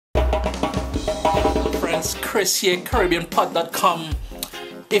Friends, Chris here, CaribbeanPot.com.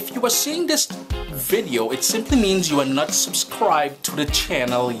 If you are seeing this video, it simply means you are not subscribed to the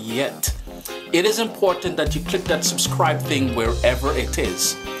channel yet. It is important that you click that subscribe thing wherever it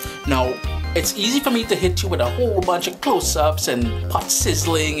is. Now, it's easy for me to hit you with a whole bunch of close-ups and pot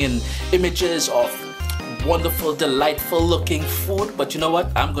sizzling and images of wonderful, delightful looking food, but you know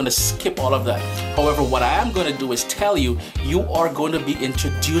what? I'm gonna skip all of that. However, what I am gonna do is tell you, you are going to be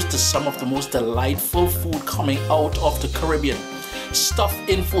introduced to some of the most delightful food coming out of the Caribbean. Stuff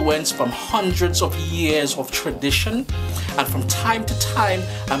influenced from hundreds of years of tradition, and from time to time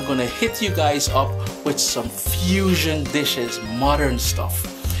I'm gonna hit you guys up with some fusion dishes, modern stuff.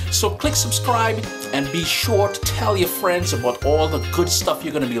 So click subscribe and be sure to tell your friends about all the good stuff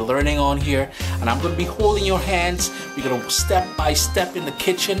you're gonna be learning on here, and I'm gonna be holding your hands. We're gonna step by step in the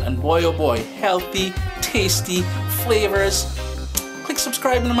kitchen, and boy oh boy, healthy, tasty flavors. Click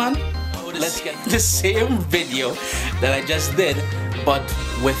subscribe, man. Let's get the same video that I just did, but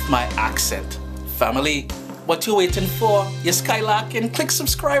with my accent. Family, what you waiting for? You skylarking? Click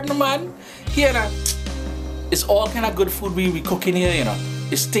subscribe, man. Here now, it's all kind of good food we cooking here, you know.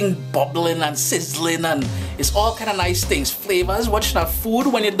 It's thing bubbling and sizzling, and it's all kind of nice things, flavors. Watching that food,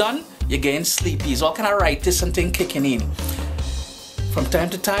 when you're done, you're getting sleepy. It's all kind of righties and thing kicking in. From time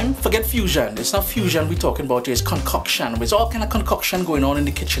to time, forget fusion. It's not fusion we're talking about here, it's concoction. There's all kind of concoction going on in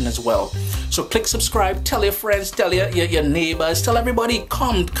the kitchen as well. So click subscribe, tell your friends, tell your neighbors, tell everybody,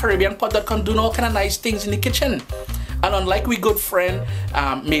 come, CaribbeanPot.com, doing all kind of nice things in the kitchen. And unlike we good friend,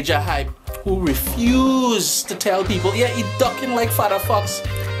 Major Hype, who refused to tell people, yeah, he ducking like Father Fox,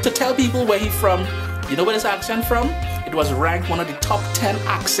 to tell people where he from. You know where this accent from? It was ranked one of the top 10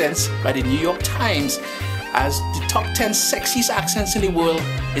 accents by the New York Times as the top 10 sexiest accents in the world.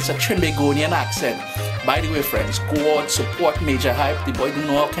 It's a Trinbagonian accent. By the way, friends, go out, support Major Hype. The boy doing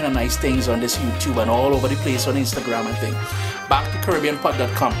all kind of nice things on this YouTube and all over the place on Instagram and thing. Back to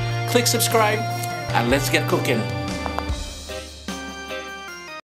CaribbeanPot.com. Click subscribe and let's get cooking.